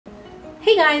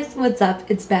Hey guys, what's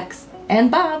up? It's Bex and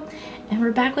Bob, and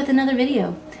we're back with another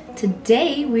video.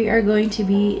 Today we are going to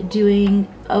be doing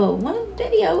one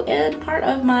video and part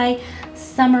of my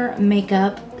summer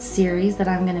makeup series that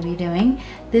I'm going to be doing.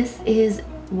 This is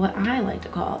what I like to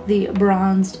call the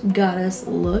bronzed goddess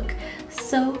look.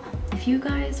 So if you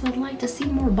guys would like to see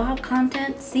more Bob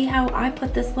content, see how I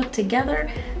put this look together,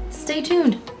 stay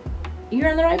tuned. You're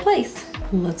in the right place.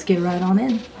 Let's get right on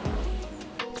in.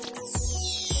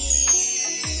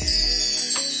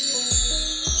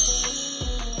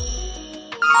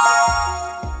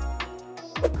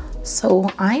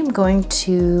 So I'm going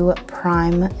to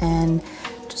prime and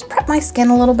just prep my skin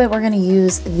a little bit. We're going to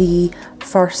use the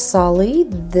Farsali.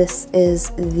 This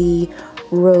is the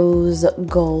Rose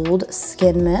Gold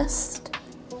Skin Mist.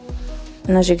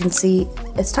 And as you can see,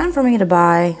 it's time for me to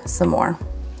buy some more.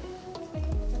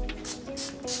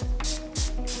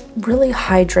 Really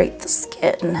hydrate the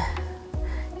skin.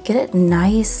 Get it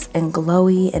nice and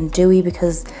glowy and dewy,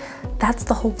 because that's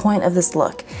the whole point of this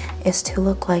look, is to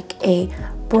look like a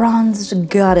bronzed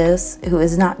goddess who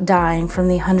is not dying from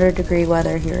the 100-degree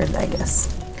weather here in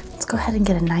Vegas. Let's go ahead and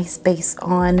get a nice base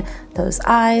on those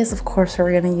eyes. Of course,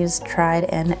 we're going to use tried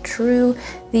and true,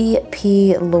 the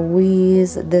P.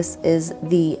 Louise. This is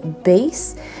the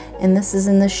base, and this is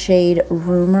in the shade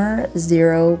Rumor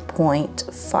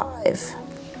 0.5.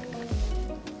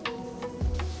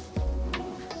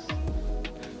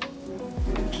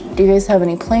 Do you guys have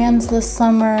any plans this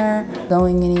summer?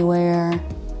 Going anywhere? I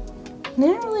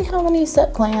didn't really have any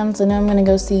set plans. I know I'm gonna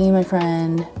go see my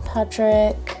friend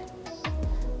Patrick.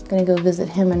 I'm gonna go visit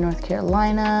him in North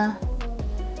Carolina.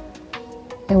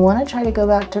 I wanna try to go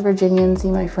back to Virginia and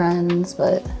see my friends,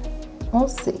 but we'll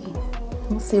see.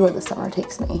 We'll see where the summer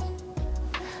takes me.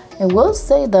 I will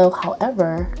say though,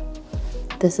 however,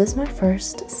 this is my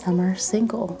first summer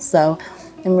single, so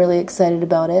I'm really excited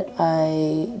about it.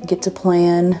 I get to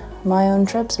plan my own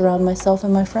trips around myself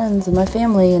and my friends and my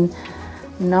family and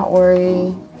not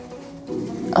worry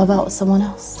about someone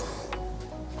else.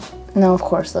 Now, of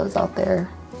course, those out there,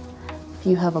 if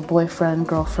you have a boyfriend,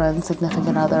 girlfriend,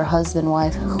 significant other, husband,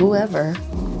 wife, whoever,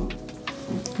 I'm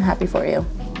happy for you.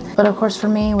 But of course, for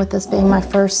me, with this being my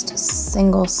first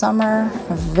single summer,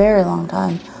 a very long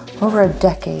time, over a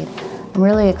decade, I'm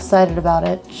really excited about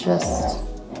it. Just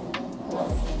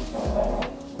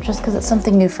because it's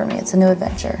something new for me. It's a new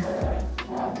adventure.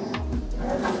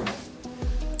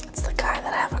 It's the guy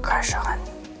that I have a crush on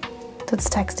that's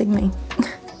texting me.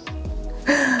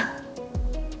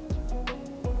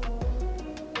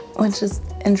 Which is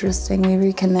interesting. We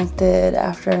reconnected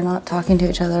after not talking to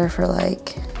each other for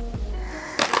like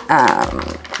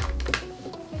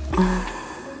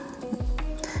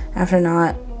after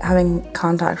not having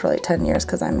contact for like 10 years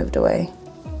because I moved away.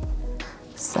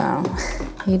 So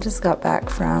he just got back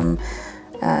from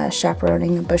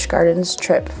chaperoning a Busch Gardens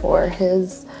trip for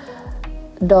his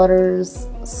daughter's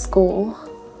school.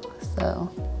 So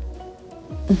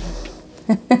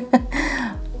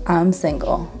I'm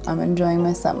single. I'm enjoying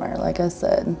my summer. Like I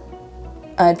said,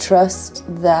 I trust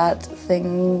that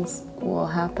things will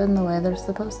happen the way they're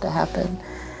supposed to happen.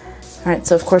 All right,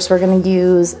 so of course we're gonna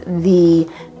use the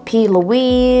P.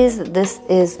 Louise. This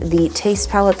is the Taste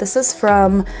Palette. This is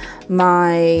from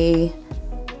my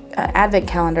advent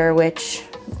calendar, which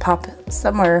pop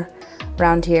somewhere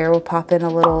around here. We'll pop in a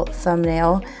little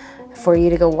thumbnail for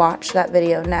you to go watch that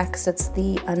video next. It's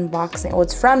the unboxing. Well,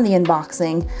 it's from the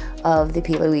unboxing of the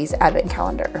P. Louise advent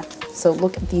calendar. So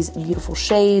look at these beautiful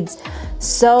shades.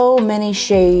 So many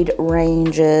shade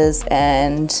ranges,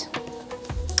 and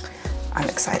I'm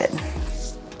excited.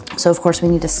 So of course we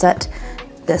need to set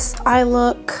this eye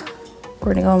look.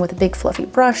 We're gonna go in with a big fluffy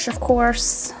brush, of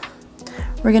course.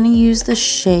 We're gonna use the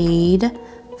shade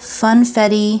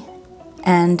Funfetti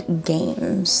and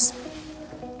Games.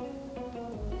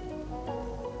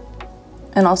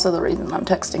 And also the reason I'm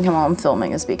texting him while I'm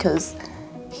filming is because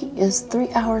he is 3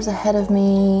 hours ahead of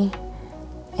me,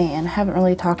 and I haven't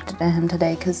really talked to him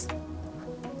today because,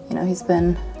 you know, he's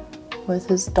been with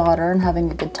his daughter and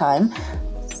having a good time.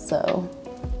 So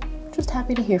just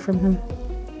happy to hear from him.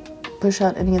 Push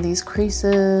out any of these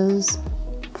creases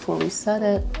before we set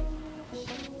it.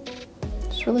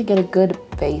 Just really get a good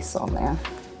base on there.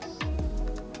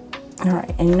 All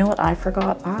right, and you know what I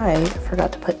forgot? I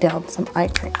forgot to put down some eye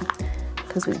cream,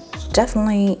 because we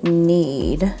definitely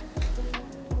need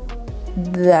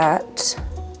that.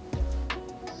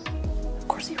 Of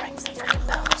course he rings the freaking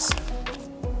bells.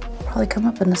 Probably come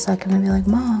up in a second and be like,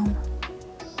 Mom.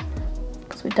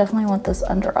 Because we definitely want this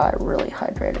under eye really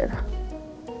hydrated.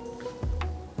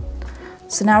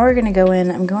 So now we're gonna go in,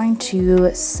 I'm going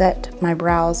to set my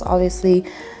brows. Obviously,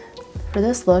 For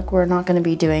this look, we're not going to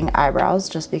be doing eyebrows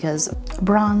just because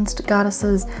bronzed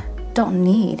goddesses don't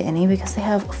need any because they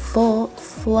have full,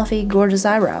 fluffy, gorgeous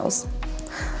eyebrows.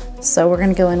 So we're going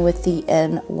to go in with the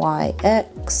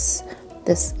NYX.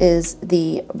 This is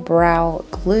the brow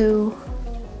glue.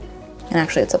 And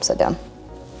actually it's upside down.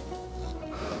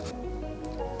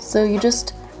 So you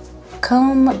just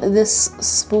comb this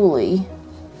spoolie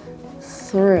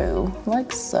through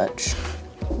like such.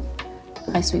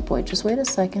 Hi, sweet boy, just wait a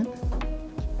second.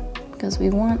 Because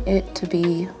we want it to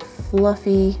be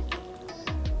fluffy,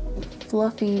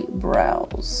 fluffy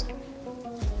brows.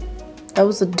 That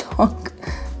was a dog.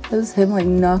 That was him like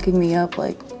knocking me up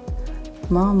like,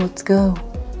 Mom, let's go.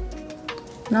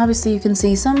 And obviously you can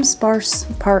see some sparse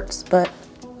parts, but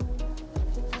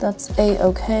that's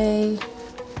a-okay.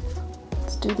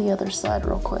 Let's do the other side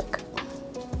real quick.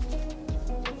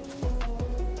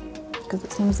 Because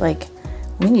it seems like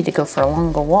we need to go for a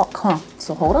longer walk, huh?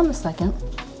 So hold on a second.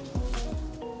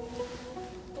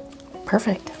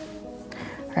 Perfect.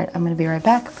 All right, I'm gonna be right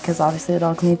back because obviously the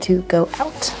dogs need to go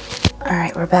out. All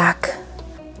right, we're back.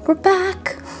 We're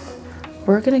back.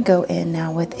 We're gonna go in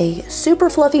now with a super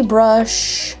fluffy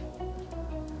brush.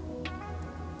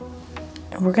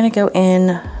 And we're gonna go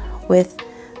in with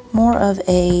more of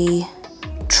a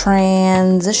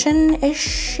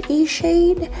transition-ish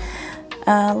shade.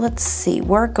 Let's see,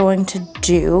 we're going to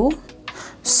do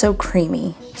So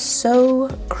Creamy. So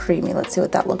Creamy. Let's see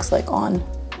what that looks like on.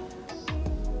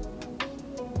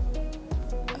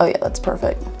 Oh yeah, that's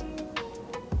perfect.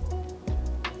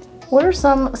 What are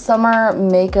some summer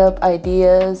makeup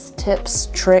ideas, tips,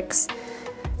 tricks,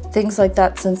 things like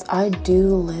that, since I do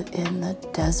live in the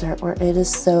desert where it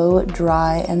is so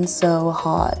dry and so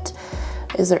hot?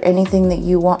 Is there anything that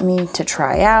you want me to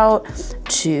try out,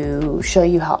 to show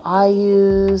you how I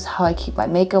use, how I keep my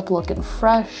makeup looking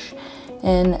fresh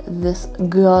in this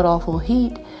god-awful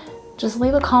heat? Just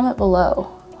leave a comment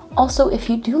below. Also, if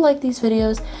you do like these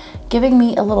videos, giving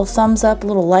me a little thumbs up, a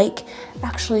little like,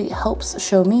 actually helps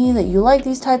show me that you like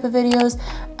these type of videos,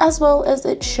 as well as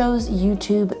it shows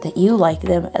YouTube that you like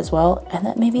them as well, and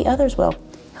that maybe others will.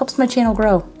 Helps my channel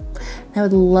grow. And I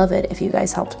would love it if you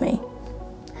guys helped me.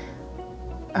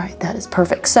 All right, that is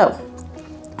perfect. So,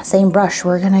 same brush,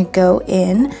 we're gonna go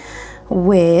in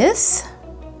with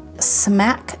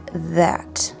Smack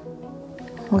That.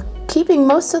 We're keeping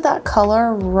most of that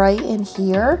color right in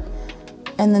here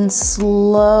and then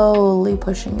slowly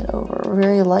pushing it over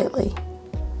very lightly.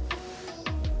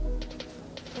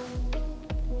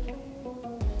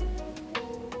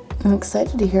 I'm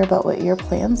excited to hear about what your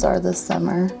plans are this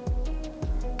summer.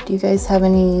 Do you guys have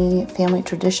any family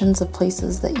traditions of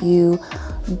places that you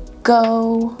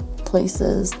go,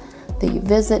 places that you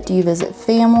visit? Do you visit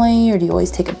family or do you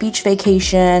always take a beach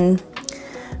vacation?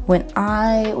 When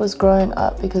I was growing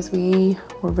up, because we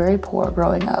were very poor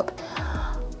growing up,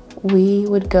 we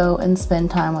would go and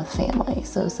spend time with family.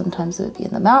 So sometimes it would be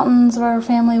in the mountains where our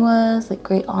family was, like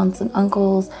great aunts and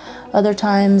uncles. Other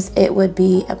times it would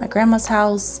be at my grandma's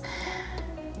house.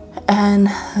 And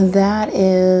that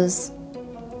is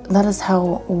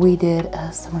how we did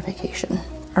a summer vacation.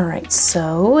 All right,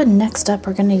 so next up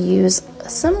we're gonna use a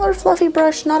similar fluffy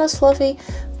brush, not as fluffy,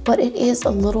 but it is a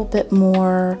little bit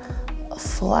more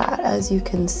flat, as you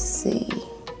can see.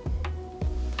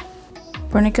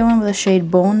 We're gonna go in with the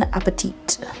shade Bon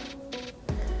Appetit.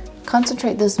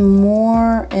 Concentrate this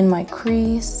more in my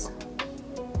crease.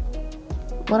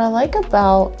 What I like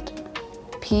about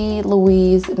P.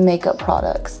 Louise makeup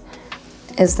products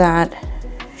is that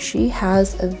she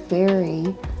has a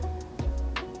very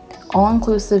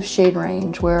all-inclusive shade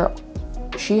range where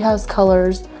she has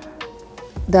colors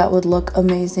that would look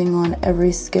amazing on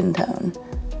every skin tone.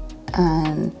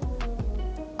 And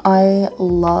I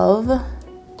love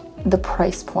the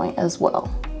price point as well.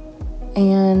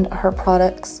 And her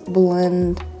products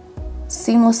blend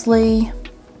seamlessly,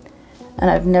 and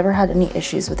I've never had any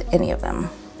issues with any of them.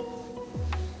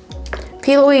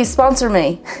 P. Louise, sponsor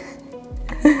me.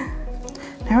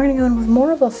 Now we're gonna go in with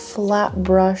more of a flat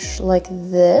brush like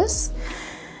this.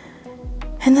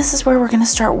 And this is where we're gonna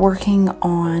start working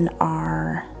on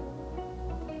our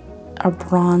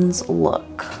bronze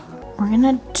look. We're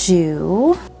gonna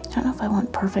do, I don't know if I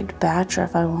want Perfect Batch or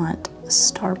if I want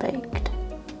Star Baked.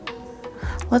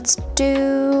 Let's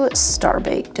do Star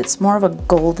Baked. It's more of a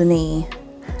goldeny,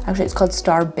 actually it's called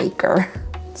Star Baker.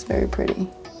 It's very pretty.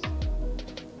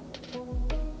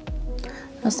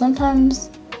 Now sometimes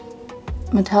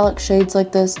metallic shades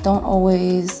like this don't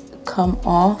always come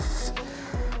off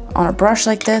on a brush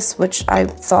like this, which I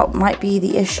thought might be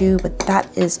the issue, but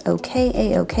that is okay,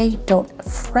 a-okay. Don't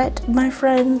fret, my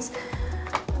friends.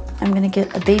 I'm gonna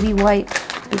get a baby wipe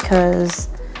because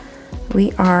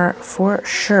we are for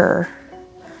sure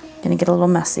gonna get a little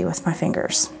messy with my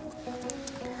fingers.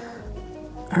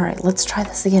 All right, let's try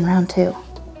this again, round 2.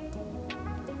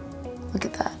 Look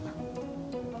at that.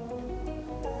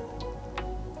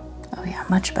 Oh yeah,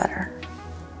 much better.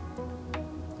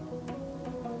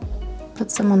 Put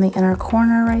some on the inner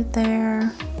corner right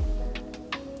there.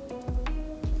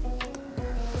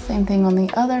 Same thing on the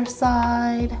other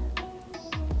side.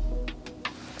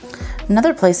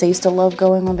 Another place I used to love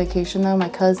going on vacation though, my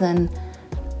cousin,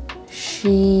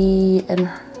 she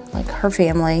and like her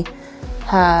family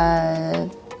had,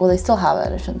 well, they still have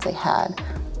it, I shouldn't say had.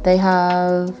 They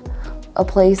have a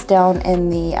place down in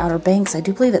the Outer Banks. I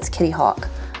do believe it's Kitty Hawk.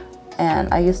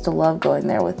 And I used to love going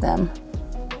there with them.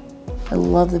 I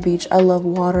love the beach. I love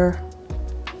water.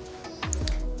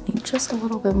 Need just a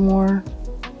little bit more.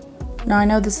 Now I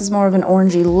know this is more of an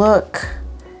orangey look.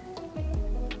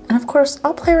 And of course,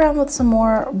 I'll play around with some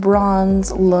more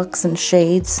bronze looks and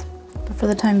shades. But for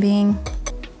the time being,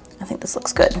 I think this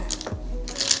looks good.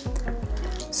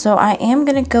 So I am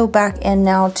gonna go back in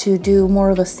now to do more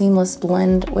of a seamless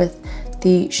blend with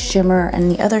the shimmer and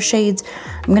the other shades.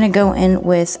 I'm gonna go in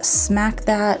with Smack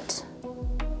That.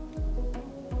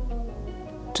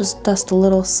 Just dust a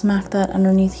little Smack That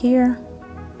underneath here.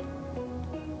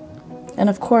 And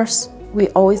of course, we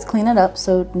always clean it up,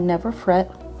 so never fret.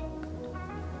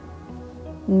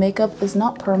 Makeup is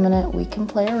not permanent. We can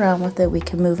play around with it. We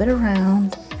can move it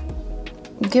around.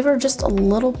 Give her just a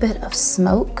little bit of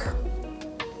smoke.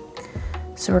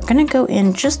 So we're gonna go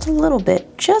in just a little bit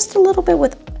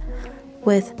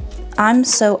with I'm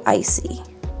So Icy.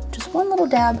 Just one little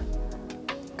dab.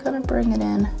 Gonna bring it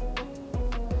in.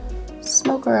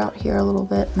 Smoke her out here a little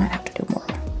bit. Might have to do more.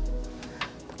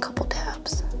 A couple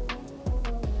dabs.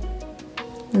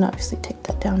 And obviously take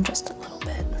that down just a little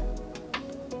bit.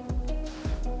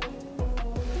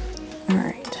 All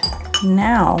right,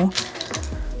 now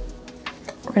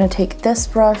we're gonna take this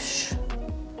brush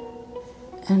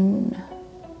and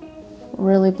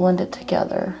really blend it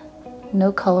together.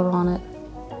 No color on it.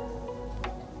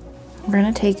 We're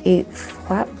gonna take a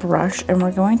flat brush and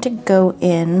we're going to go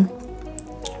in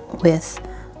with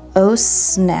Oh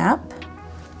Snap.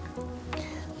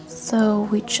 So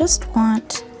we just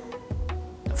want,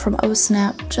 from Oh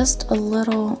Snap, just a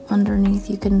little underneath.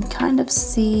 You can kind of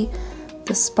see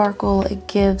the sparkle it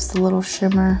gives, the little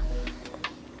shimmer.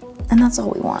 And that's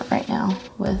all we want right now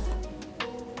with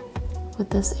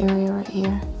this area right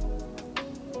here.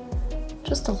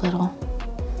 Just a little.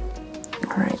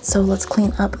 All right, so let's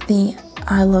clean up the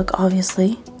eye look,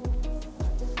 obviously.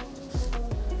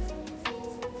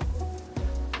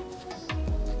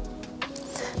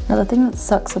 Now the thing that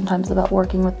sucks sometimes about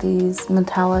working with these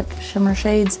metallic shimmer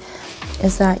shades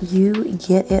is that you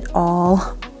get it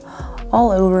all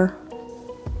over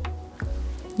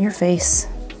your face.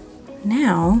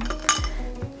 Now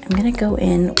I'm gonna go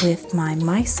in with my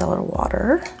micellar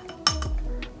water.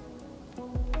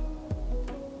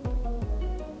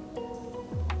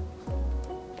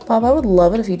 Bob, I would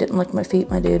love it if you didn't lick my feet,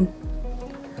 my dude.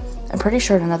 I'm pretty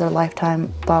sure in another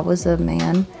lifetime, Bob was a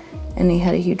man and he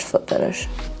had a huge foot fetish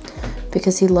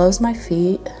because he loves my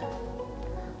feet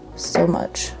so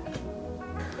much.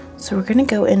 So we're gonna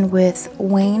go in with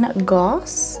Wayne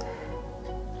Goss.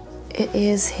 It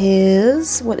is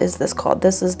his, what is this called?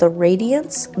 This is the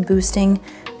Radiance Boosting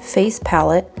Face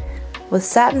Palette with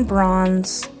satin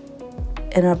bronze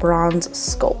and a bronze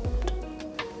sculpt.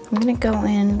 I'm gonna go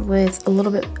in with a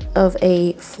little bit of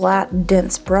a flat,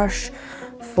 dense brush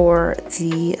for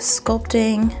the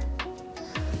sculpting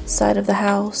side of the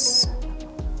house.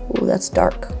 Ooh, that's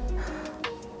dark.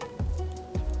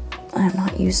 I'm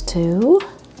not used to,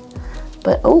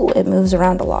 but oh, it moves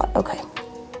around a lot. Okay,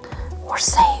 we're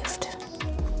saved.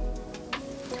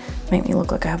 Make me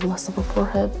look like I have less of a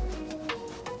forehead.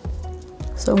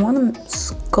 So I want to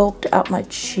sculpt out my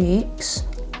cheeks.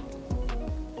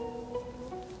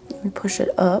 Let me push it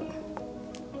up,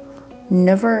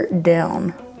 never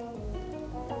down.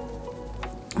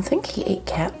 I think he ate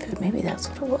cat food, maybe that's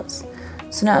what it was.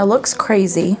 So now it looks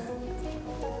crazy,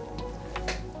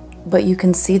 but you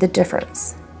can see the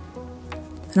difference.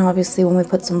 And obviously when we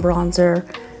put some bronzer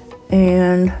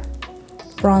and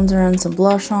some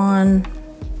blush on,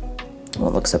 it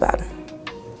won't look so bad. I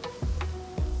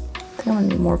think I'm gonna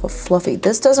need more of a fluffy.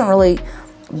 This doesn't really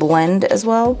blend as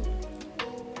well,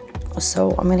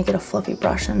 so I'm gonna get a fluffy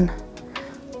brush and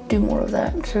do more of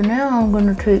that. So now I'm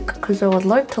gonna take, because I would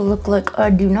like to look like I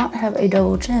do not have a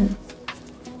double chin.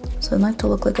 So I'd like to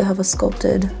look like I have a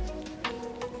sculpted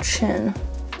chin.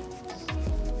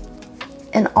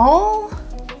 And all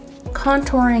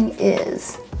contouring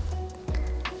is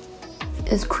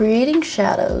is creating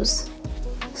shadows.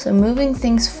 So moving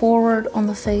things forward on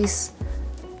the face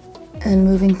and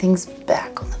moving things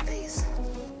back on the face.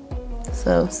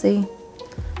 So see,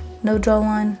 no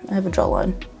jawline, I have a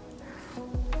jawline.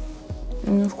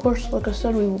 And of course, like I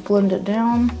said, we will blend it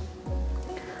down.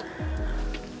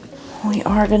 We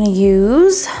are gonna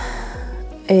use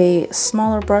a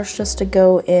smaller brush just to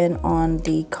go in on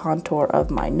the contour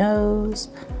of my nose.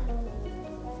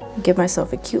 Give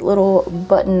myself a cute little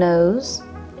button nose.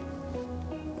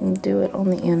 And do it on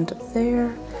the end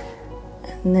there.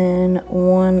 And then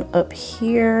one up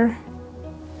here,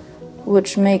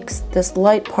 which makes this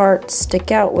light part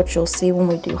stick out, which you'll see when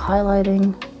we do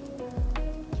highlighting.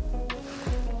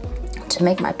 To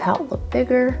make my palette look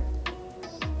bigger,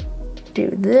 do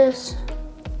this,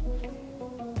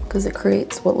 because it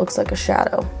creates what looks like a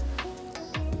shadow.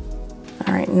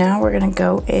 All right, now we're gonna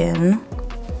go in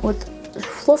with a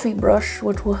fluffy brush,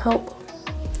 which will help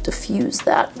diffuse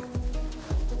that.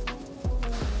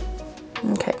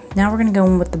 Okay, now we're gonna go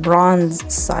in with the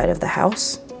bronze side of the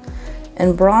house.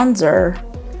 And bronzer,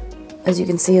 as you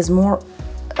can see, is more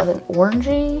of an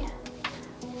orangey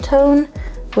tone,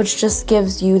 which just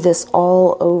gives you this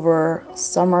all over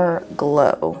summer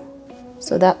glow.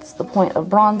 So that's the point of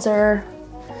bronzer.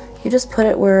 You just put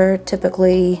it where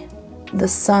typically the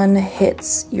sun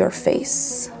hits your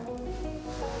face.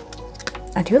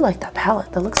 I do like that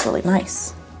palette, that looks really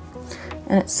nice.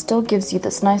 And it still gives you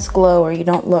this nice glow where you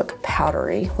don't look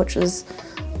powdery, which is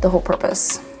the whole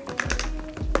purpose.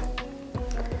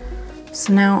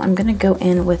 So now I'm gonna go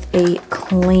in with a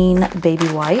clean baby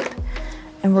wipe,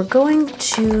 and we're going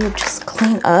to just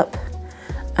clean up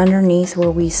underneath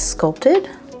where we sculpted.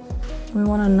 We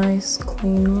want a nice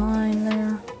clean line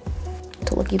there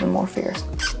to look even more fierce.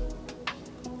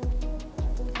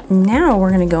 Now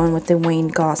we're gonna go in with the Wayne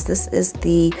Goss. This is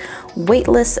the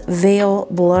Weightless Veil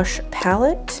Blush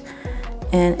Palette,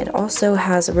 and it also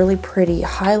has a really pretty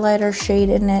highlighter shade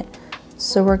in it.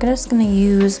 So we're just gonna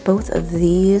use both of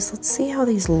these. Let's see how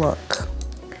these look.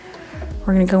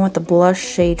 We're gonna go with the blush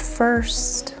shade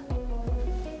first.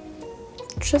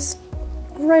 Just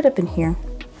right up in here.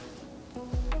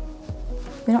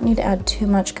 We don't need to add too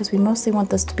much because we mostly want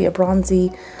this to be a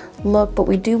bronzy look, but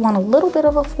we do want a little bit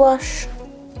of a flush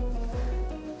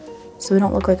so we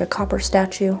don't look like a copper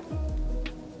statue.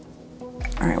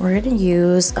 All right, we're gonna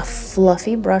use a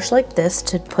fluffy brush like this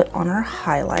to put on our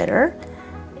highlighter.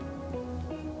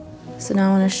 So now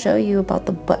I wanna show you about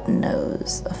the button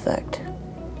nose effect.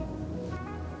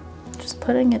 Just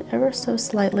putting it ever so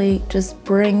slightly just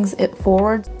brings it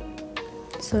forward.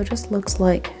 So it just looks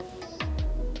like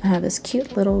I have this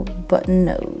cute little button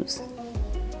nose.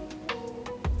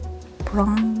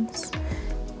 Bronze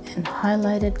and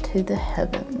highlighted to the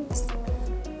heavens.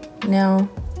 Now,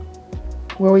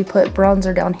 where we put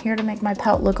bronzer down here to make my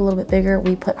palette look a little bit bigger,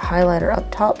 we put highlighter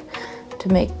up top to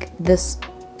make this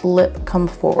lip come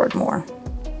forward more.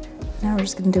 Now we're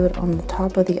just gonna do it on the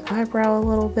top of the eyebrow a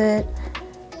little bit.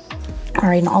 All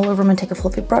right, and all over, I'm gonna take a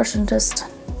fluffy brush and just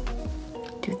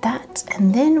do that.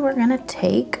 And then we're gonna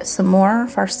take some more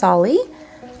Farsali,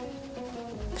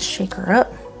 shake her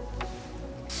up,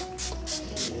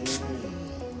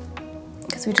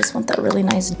 because we just want that really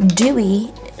nice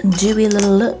dewy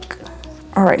little look.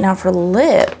 All right, now for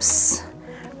lips,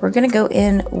 we're gonna go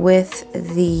in with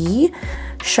the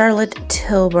Charlotte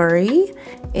Tilbury.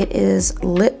 It is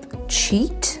Lip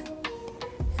Cheat,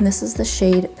 and this is the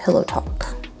shade Pillow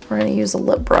Talk. We're gonna use a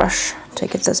lip brush to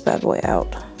get this bad boy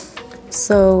out.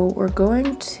 So we're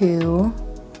going to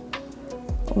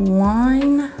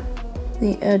line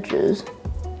the edges.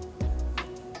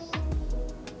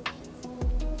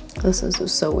 This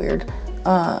is so weird.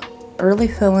 Early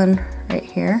fill-in right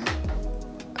here.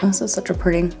 This is such a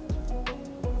pretty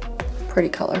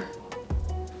color.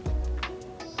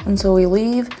 And so we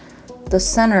leave the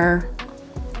center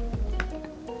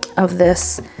of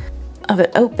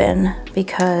it open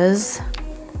because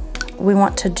we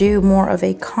want to do more of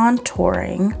a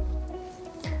contouring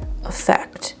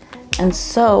effect. And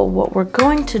so what we're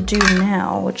going to do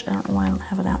now, which I don't know why I don't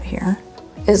have it out here,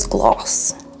 is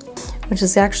gloss, which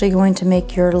is actually going to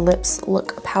make your lips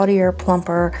look poutier,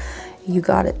 plumper. You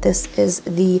got it. This is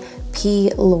the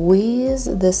P. Louise.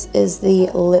 This is the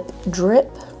Lip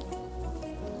Drip.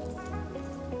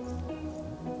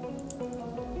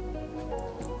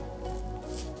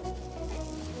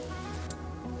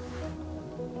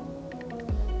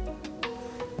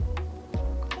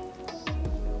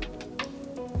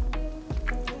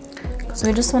 So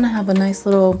we just want to have a nice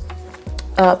little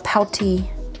pouty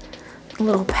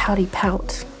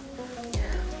pout.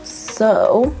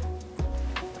 So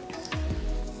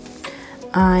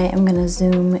I am gonna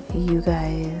zoom you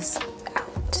guys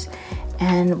out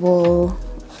and we'll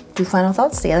do final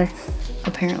thoughts together.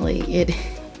 Apparently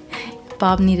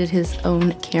Bob needed his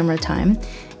own camera time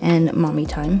and mommy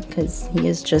time because he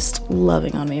is just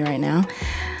loving on me right now.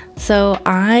 So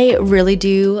I really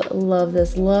do love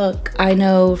this look. I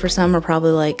know for some are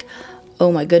probably like,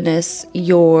 oh my goodness,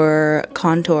 your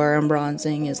contour and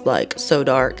bronzing is like so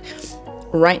dark.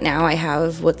 Right now I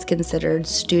have what's considered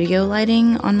studio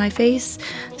lighting on my face.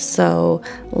 So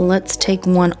let's take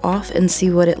one off and see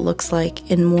what it looks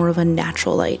like in more of a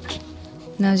natural light.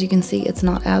 And as you can see, it's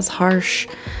not as harsh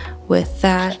with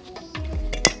that.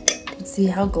 See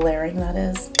how glaring that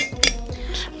is?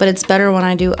 But it's better when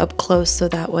I do up close so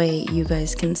that way you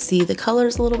guys can see the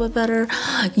colors a little bit better.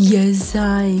 Yes,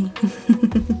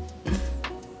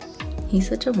 he's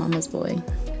such a mama's boy.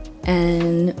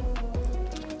 And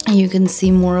you can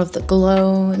see more of the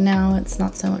glow now. It's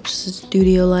not so much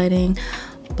studio lighting,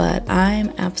 but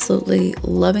I'm absolutely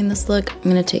loving this look. I'm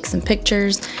gonna take some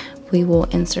pictures. We will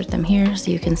insert them here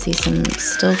so you can see some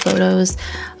still photos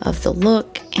of the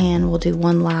look, and we'll do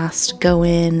one last go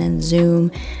in and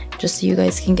zoom just so you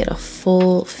guys can get a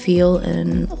full feel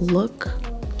and look,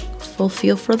 full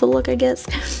feel for the look, I guess.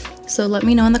 So let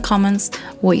me know in the comments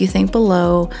what you think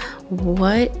below.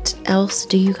 What else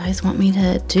do you guys want me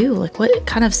to do? Like, what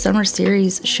kind of summer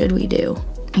series should we do?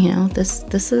 You know,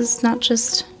 this is not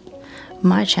just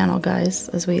my channel, guys,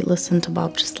 as we listen to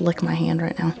Bob just lick my hand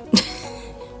right now.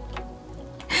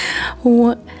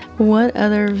 What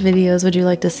other videos would you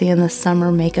like to see in the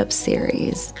summer makeup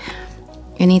series?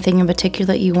 Anything in particular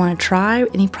that you want to try?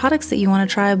 Any products that you want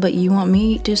to try, but you want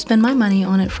me to spend my money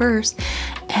on it first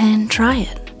and try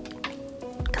it?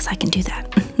 Because I can do that.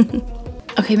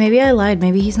 Okay, maybe I lied.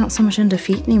 Maybe he's not so much into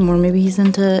feet anymore. Maybe he's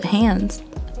into hands.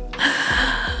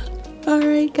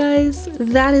 Alright guys,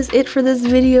 that is it for this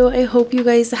video. I hope you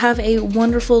guys have a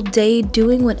wonderful day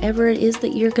doing whatever it is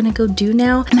that you're gonna go do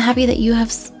now. I'm happy that you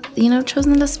have, you know,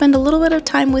 chosen to spend a little bit of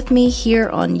time with me here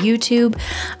on YouTube.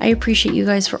 I appreciate you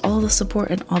guys for all the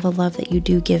support and all the love that you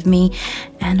do give me.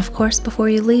 And of course, before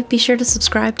you leave, be sure to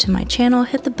subscribe to my channel,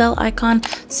 hit the bell icon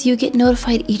so you get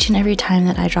notified each and every time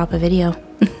that I drop a video.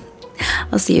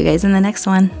 I'll see you guys in the next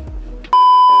one.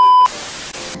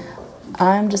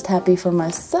 I'm just happy for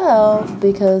myself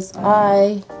because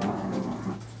sorry.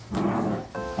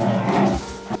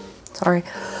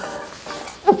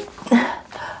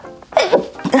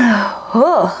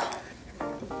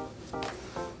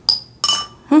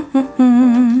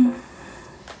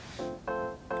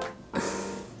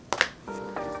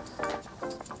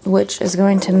 Which is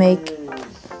going to make...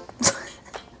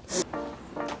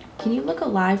 Can you look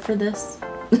alive for this?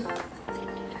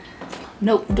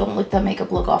 Nope, don't let that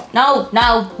makeup look off. No,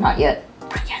 no, not yet.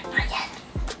 Not yet, not yet.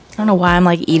 I don't know why I'm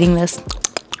like eating this.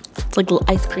 It's like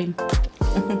ice cream.